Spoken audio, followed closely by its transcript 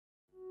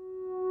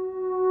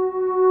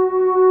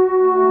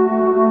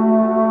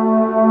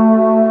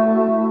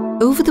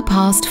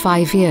past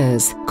 5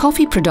 years,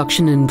 coffee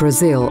production in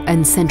Brazil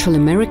and Central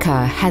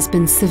America has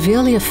been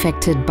severely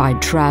affected by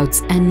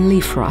droughts and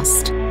leaf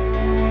rust.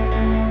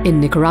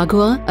 In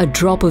Nicaragua, a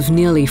drop of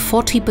nearly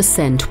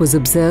 40% was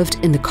observed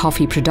in the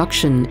coffee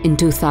production in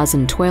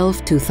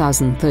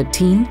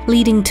 2012-2013,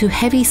 leading to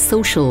heavy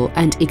social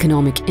and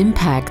economic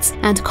impacts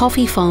and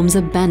coffee farms'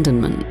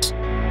 abandonment.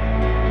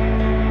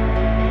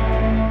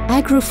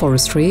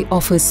 Agroforestry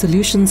offers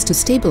solutions to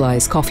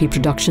stabilize coffee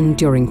production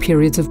during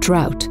periods of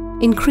drought,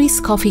 increase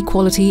coffee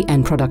quality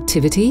and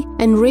productivity,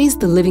 and raise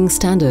the living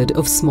standard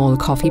of small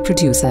coffee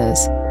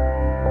producers.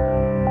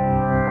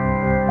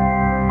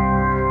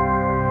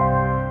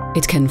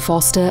 It can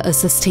foster a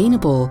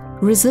sustainable,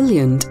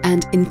 resilient,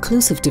 and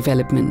inclusive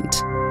development.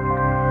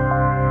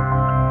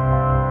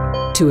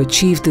 To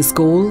achieve this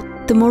goal,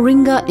 the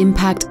Moringa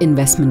Impact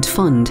Investment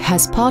Fund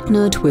has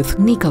partnered with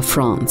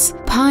Nicafrance,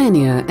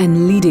 pioneer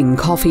and leading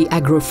coffee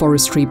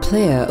agroforestry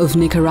player of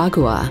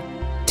Nicaragua.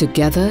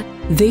 Together,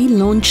 they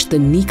launched the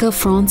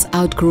Nicafrance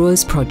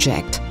Outgrowers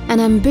project, an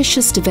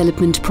ambitious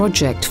development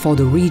project for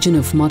the region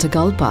of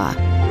Matagalpa.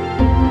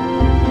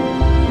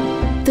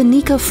 The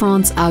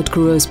Nicafrance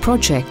Outgrowers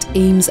project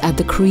aims at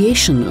the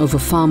creation of a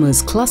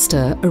farmers'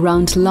 cluster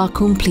around La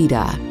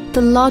Cumplida,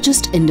 the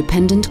largest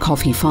independent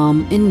coffee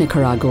farm in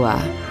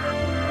Nicaragua.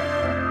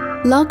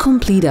 La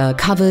Cumplida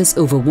covers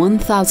over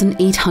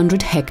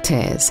 1,800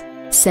 hectares.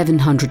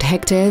 700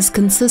 hectares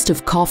consist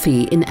of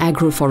coffee in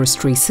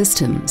agroforestry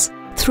systems,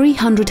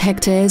 300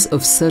 hectares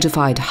of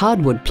certified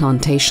hardwood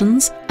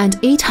plantations, and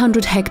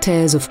 800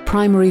 hectares of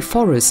primary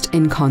forest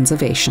in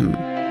conservation.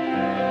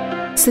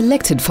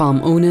 Selected farm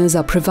owners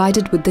are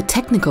provided with the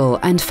technical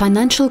and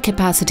financial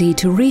capacity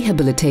to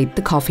rehabilitate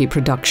the coffee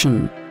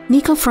production.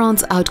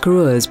 Nicafrance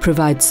Outgrowers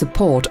provides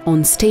support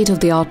on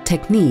state-of-the-art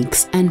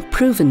techniques and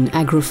proven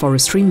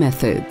agroforestry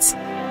methods.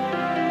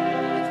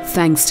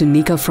 Thanks to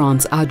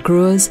Nicafrance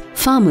Outgrowers,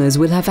 farmers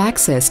will have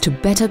access to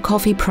better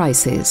coffee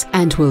prices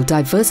and will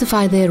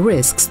diversify their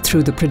risks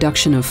through the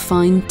production of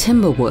fine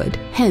timber wood,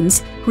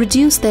 hence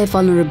reduce their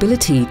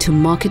vulnerability to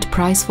market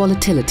price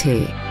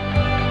volatility.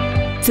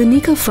 The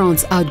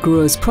Nicafrance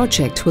Outgrowers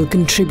project will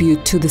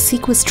contribute to the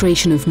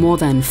sequestration of more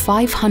than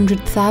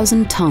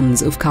 500,000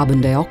 tons of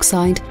carbon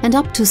dioxide and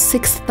up to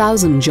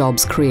 6,000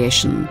 jobs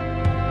creation.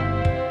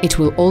 It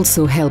will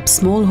also help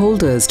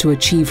smallholders to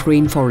achieve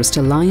Rainforest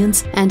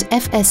Alliance and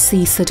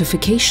FSC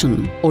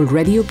certification,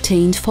 already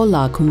obtained for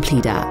La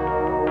Cumplida.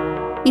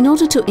 In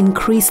order to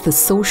increase the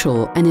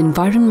social and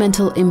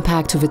environmental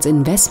impact of its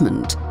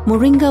investment,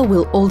 Moringa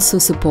will also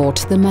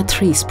support the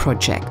Matriz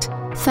project,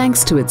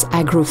 thanks to its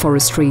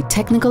agroforestry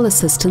technical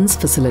assistance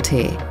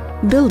facility.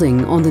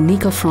 Building on the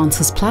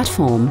Nicafrance's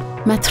platform,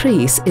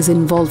 Matriz is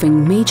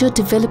involving major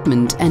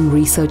development and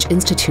research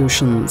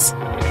institutions.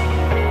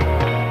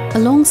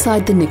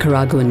 Alongside the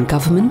Nicaraguan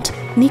government,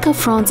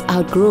 Nicafrance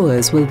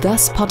Outgrowers will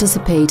thus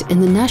participate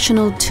in the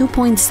national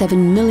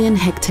 2.7 million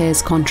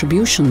hectares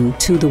contribution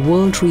to the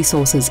World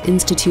Resources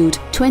Institute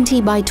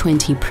 20 by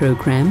 20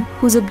 program,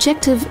 whose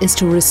objective is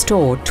to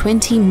restore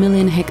 20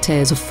 million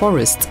hectares of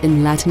forests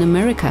in Latin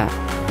America.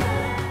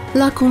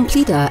 La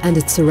Cumplida and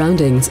its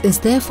surroundings is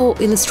therefore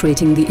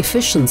illustrating the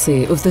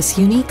efficiency of this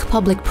unique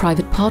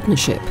public-private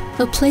partnership,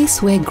 a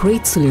place where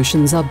great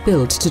solutions are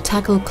built to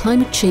tackle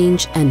climate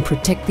change and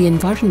protect the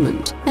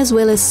environment, as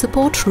well as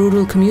support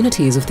rural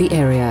communities of the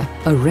area,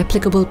 a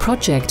replicable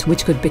project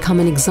which could become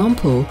an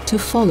example to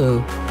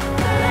follow.